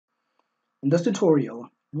In this tutorial,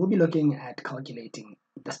 we'll be looking at calculating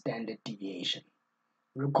the standard deviation.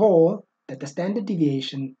 Recall that the standard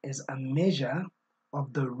deviation is a measure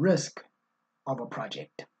of the risk of a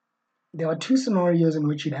project. There are two scenarios in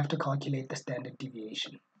which you'd have to calculate the standard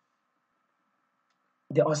deviation.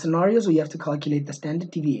 There are scenarios where you have to calculate the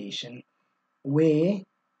standard deviation where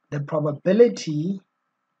the probability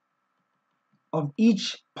of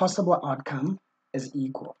each possible outcome is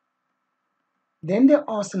equal. Then there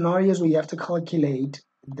are scenarios where you have to calculate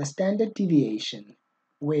the standard deviation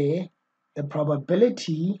where the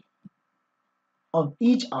probability of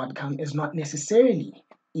each outcome is not necessarily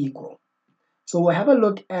equal. So we'll have a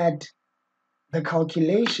look at the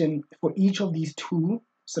calculation for each of these two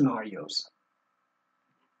scenarios.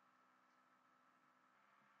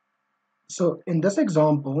 So in this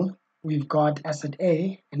example, we've got asset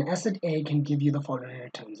A, and asset A can give you the following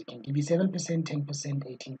returns. It can give you 7%, 10%,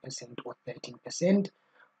 18%, or 13%.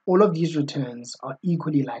 All of these returns are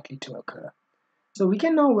equally likely to occur. So we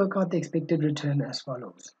can now work out the expected return as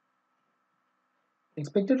follows. The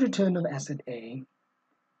expected return of asset A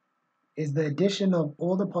is the addition of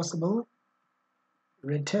all the possible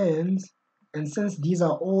returns, and since these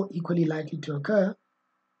are all equally likely to occur,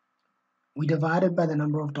 we divide it by the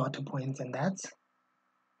number of data points, and that's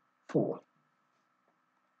 4.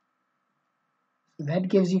 So that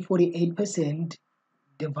gives you 48%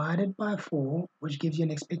 divided by 4, which gives you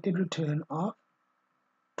an expected return of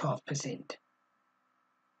 12%.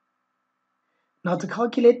 Now, to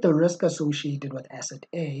calculate the risk associated with asset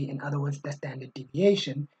A, in other words, the standard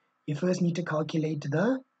deviation, you first need to calculate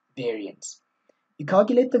the variance. You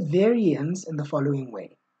calculate the variance in the following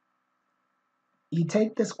way. You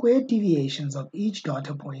take the squared deviations of each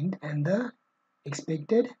data point and the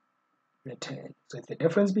expected return. So it's the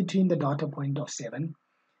difference between the data point of 7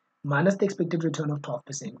 minus the expected return of 12%.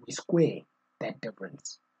 We square that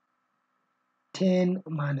difference. 10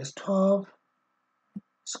 minus 12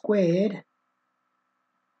 squared,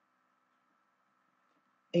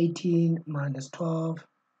 18 minus 12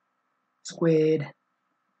 squared,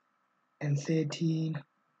 and 13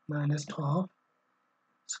 minus 12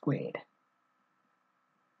 squared.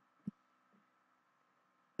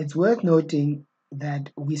 It's worth noting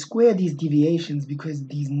that we square these deviations because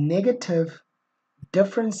these negative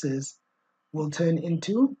differences will turn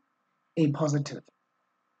into a positive.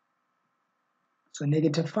 So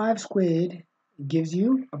negative 5 squared gives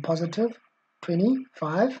you a positive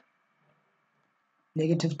 25.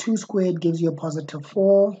 Negative 2 squared gives you a positive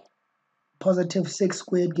 4. Positive 6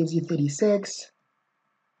 squared gives you 36.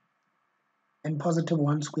 And positive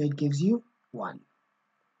 1 squared gives you 1.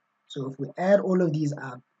 So if we add all of these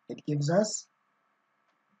up, it gives us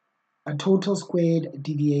a total squared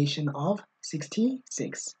deviation of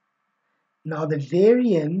 66. Now the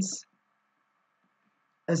variance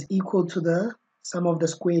is equal to the sum of the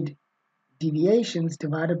squared deviations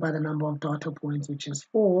divided by the number of data points, which is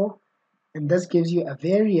 4, and this gives you a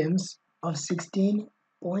variance of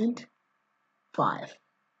 16.5.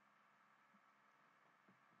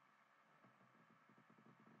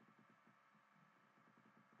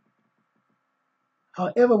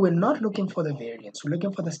 However, we're not looking for the variance, we're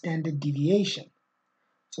looking for the standard deviation.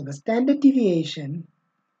 So the standard deviation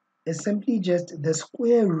is simply just the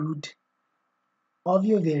square root of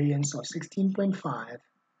your variance of 16.5,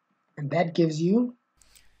 and that gives you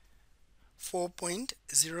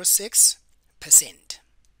 4.06%.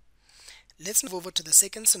 Let's move over to the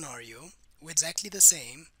second scenario, where it's exactly the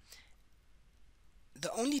same.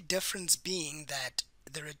 The only difference being that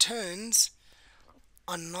the returns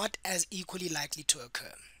are not as equally likely to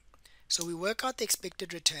occur. So we work out the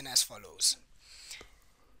expected return as follows.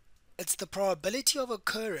 It's the probability of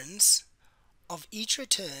occurrence of each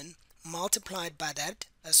return multiplied by that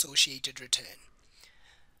associated return.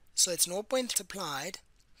 So it's 0.3 multiplied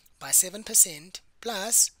by 7%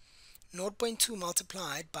 plus 0.2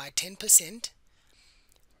 multiplied by 10%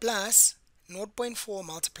 plus 0.4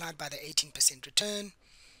 multiplied by the 18% return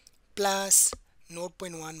plus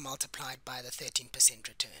 0.1 multiplied by the 13%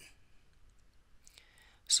 return.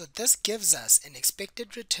 So this gives us an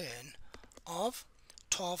expected return of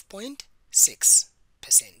 12.6%.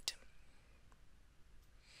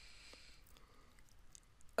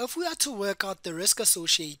 If we are to work out the risk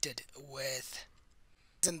associated with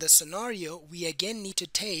in this scenario, we again need to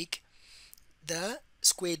take the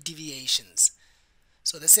squared deviations.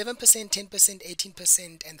 So the 7%, 10%,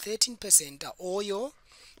 18%, and 13% are all your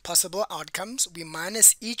possible outcomes. We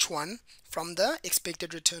minus each one from the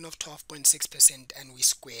expected return of 12.6% and we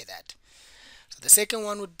square that. So the second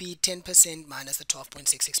one would be 10% minus the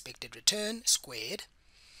 12.6 expected return squared.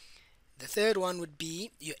 The third one would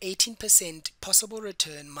be your 18% possible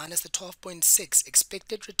return minus the 12.6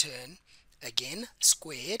 expected return, again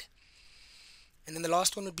squared. And then the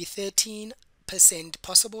last one would be 13%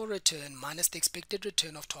 possible return minus the expected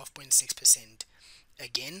return of 12.6%,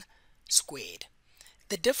 again squared.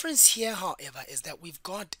 The difference here, however, is that we've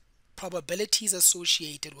got probabilities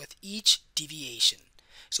associated with each deviation.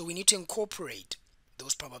 So we need to incorporate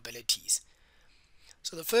those probabilities.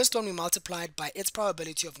 So the first one we multiplied by its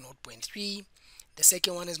probability of 0.3, the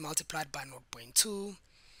second one is multiplied by 0.2,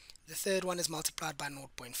 the third one is multiplied by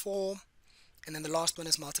 0.4, and then the last one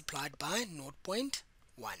is multiplied by 0.1.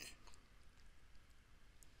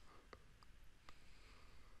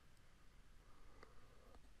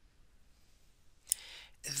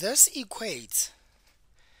 This equates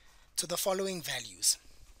to the following values.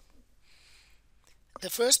 The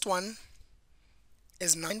first one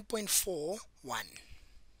is 9.41.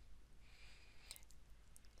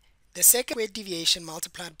 The second squared deviation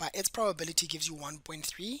multiplied by its probability gives you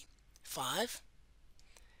 1.35.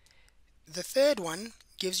 The third one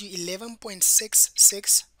gives you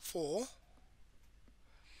 11.664.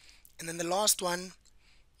 And then the last one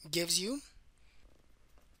gives you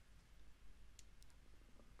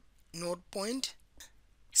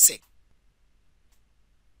 0.6.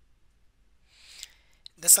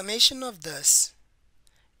 The summation of this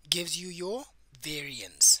gives you your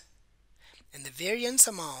variance. And the variance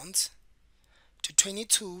amounts to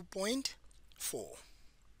 22.4.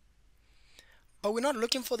 But we're not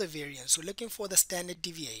looking for the variance, we're looking for the standard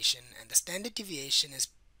deviation, and the standard deviation is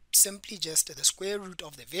simply just the square root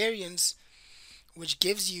of the variance, which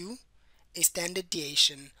gives you a standard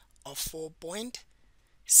deviation of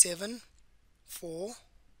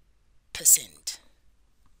 4.74%.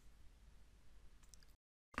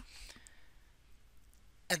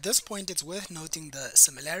 At this point, it's worth noting the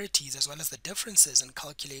similarities as well as the differences in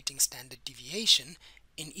calculating standard deviation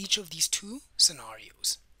in each of these two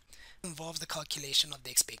scenarios. It involves the calculation of the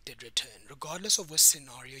expected return, regardless of which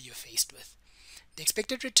scenario you're faced with. The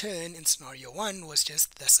expected return in scenario 1 was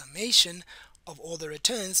just the summation of all the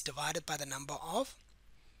returns divided by the number of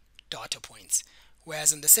data points,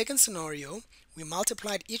 whereas in the second scenario, we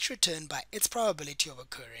multiplied each return by its probability of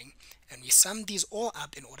occurring, and we summed these all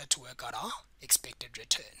up in order to work out our expected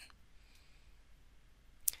return.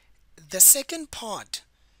 The second part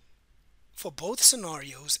for both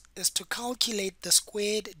scenarios is to calculate the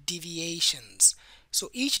squared deviations. So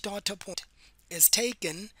each data point is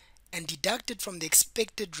taken and deducted from the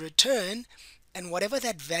expected return, and whatever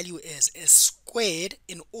that value is squared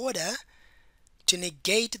in order to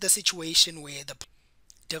negate the situation where the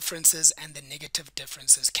differences and the negative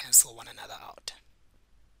differences cancel one another out.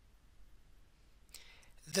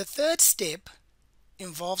 The third step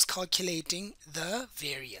involves calculating the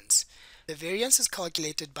variance. The variance is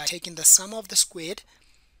calculated by taking the sum of the squared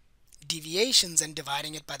deviations and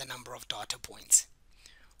dividing it by the number of data points.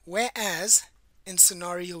 Whereas in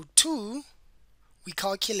scenario 2, we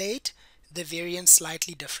calculate the variance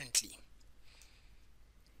slightly differently.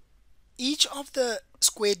 Each of the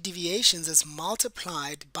squared deviations is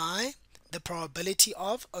multiplied by the probability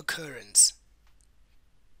of occurrence.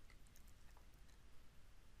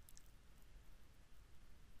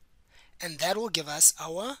 And that will give us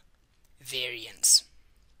our variance.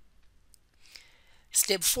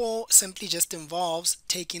 Step 4 simply just involves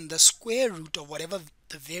taking the square root of whatever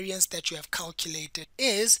the variance that you have calculated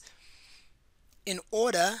is in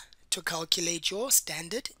order to calculate your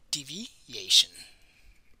standard deviation.